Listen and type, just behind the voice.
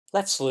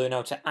Let's learn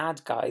how to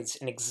add guides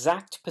in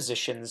exact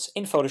positions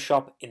in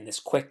Photoshop in this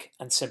quick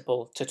and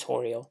simple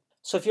tutorial.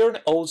 So if you're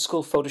an old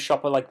school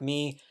Photoshopper like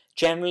me,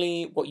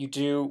 generally what you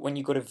do when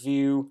you go to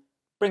View,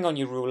 bring on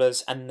your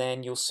rulers, and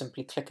then you'll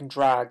simply click and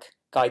drag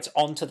guides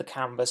onto the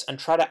canvas and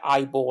try to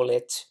eyeball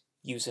it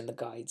using the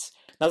guides.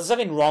 Now there's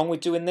nothing wrong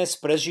with doing this,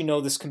 but as you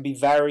know, this can be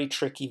very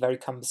tricky, very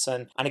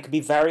cumbersome, and it can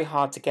be very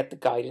hard to get the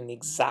guide in the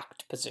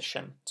exact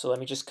position. So let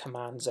me just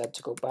Command Z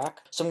to go back.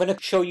 So I'm going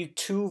to show you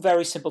two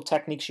very simple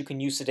techniques you can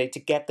use today to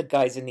get the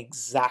guides in the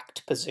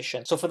exact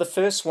position. So for the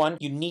first one,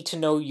 you need to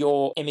know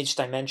your image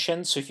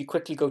dimensions. So if you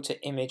quickly go to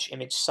image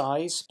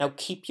size, now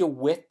keep your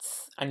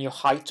width and your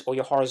height, or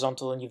your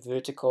horizontal and your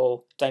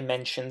vertical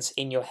dimensions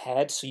in your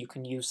head, so you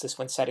can use this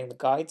when setting the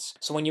guides.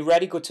 So when you're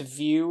ready, go to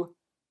View,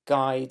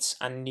 Guides,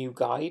 and New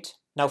Guide.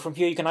 Now from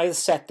here you can either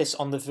set this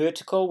on the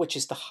vertical, which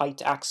is the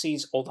height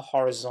axis, or the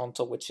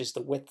horizontal, which is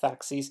the width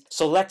axis.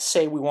 So let's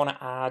say we want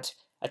to add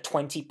a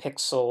 20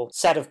 pixel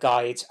set of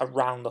guides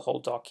around the whole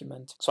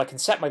document. So I can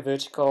set my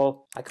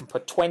vertical, I can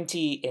put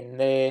 20 in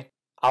there,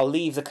 I'll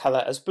leave the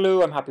color as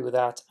blue, I'm happy with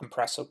that, and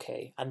press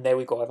OK. And there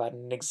we go, I've added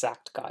an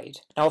exact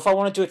guide. Now if I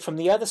want to do it from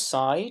the other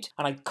side,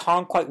 and I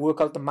can't quite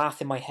work out the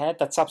math in my head,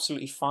 that's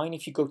absolutely fine.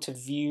 If you go to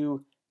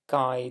View,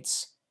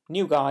 Guides,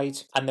 New Guide,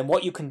 and then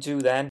what you can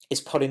do then is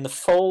put in the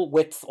full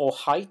width or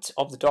height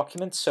of the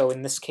document. So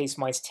in this case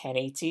mine's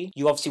 1080.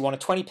 You obviously want a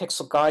 20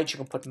 pixel guide, you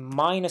can put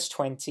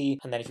 -20,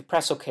 and then if you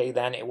press OK,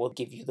 then it will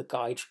give you the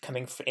guide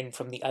coming in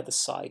from the other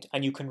side,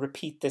 and you can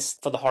repeat this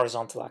for the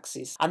horizontal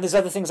axis. And there's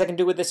other things I can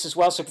do with this as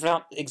well. So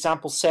for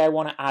example, say I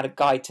want to add a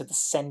guide to the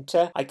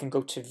center, I can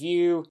go to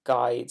View,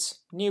 Guides,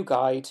 New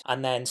Guide,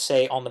 and then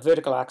say on the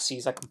vertical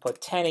axis I can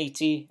put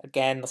 1080,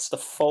 again that's the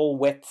full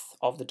width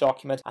of the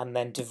document, and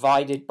then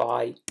divided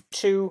by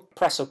 2,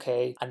 press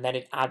OK, and then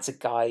it adds a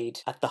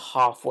guide at the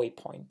halfway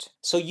point.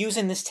 So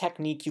using this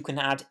technique you can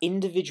add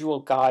individual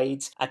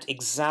guides at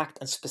exact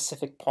and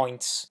specific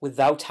points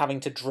without having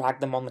to drag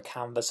them on the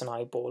canvas and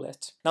eyeball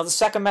it. Now the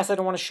second method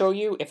I want to show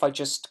you, if I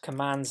just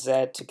Command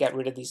Z to get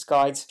rid of these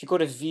guides, if you go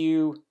to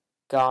View,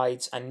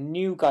 Guides, and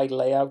New Guide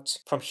Layout.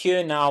 From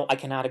here now I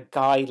can add a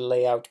guide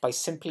layout by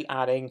simply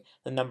adding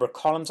the number of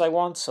columns I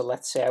want. So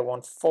let's say I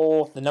want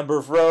 4. The number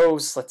of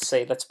rows,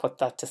 let's put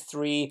that to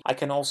 3. I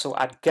can also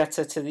add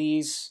gutter to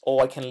these,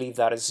 or I can leave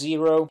that as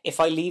 0. If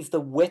I leave the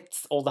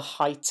width or the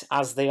height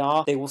as they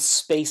are, they will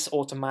space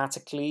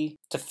automatically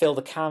to fill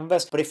the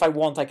canvas, but if I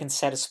want I can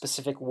set a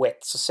specific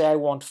width. So say I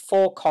want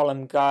 4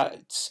 column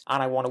guides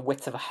and I want a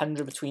width of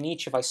 100 between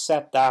each. If I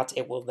set that,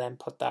 it will then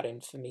put that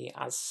in for me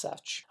as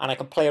such. And I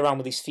can play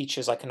around with these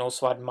features. I can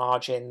also add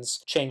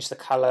margins, change the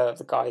color of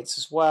the guides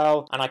as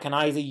well, and I can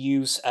either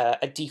use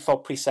a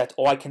default preset,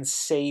 or I can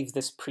save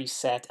this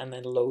preset and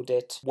then load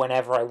it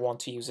whenever I want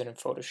to use it in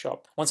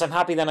Photoshop. Once I'm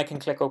happy, then I can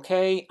click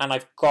OK, and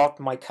I've got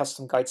my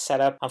custom guide set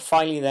up. And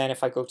finally then,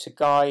 if I go to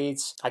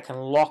guides, I can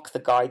lock the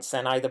guides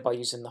then either by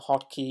using the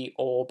hotkey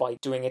or by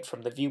doing it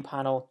from the view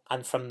panel,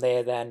 and from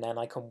there then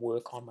I can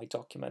work on my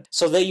document.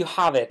 So there you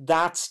have it.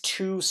 That's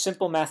two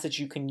simple methods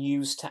you can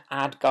use to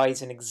add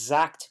guides in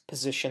exact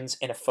positions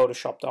in a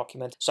Photoshop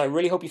document. So I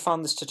really hope you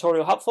found this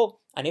tutorial helpful,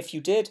 and if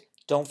you did,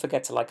 don't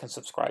forget to like and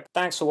subscribe.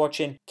 Thanks for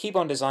watching, keep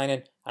on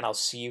designing, and I'll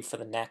see you for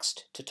the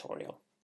next tutorial.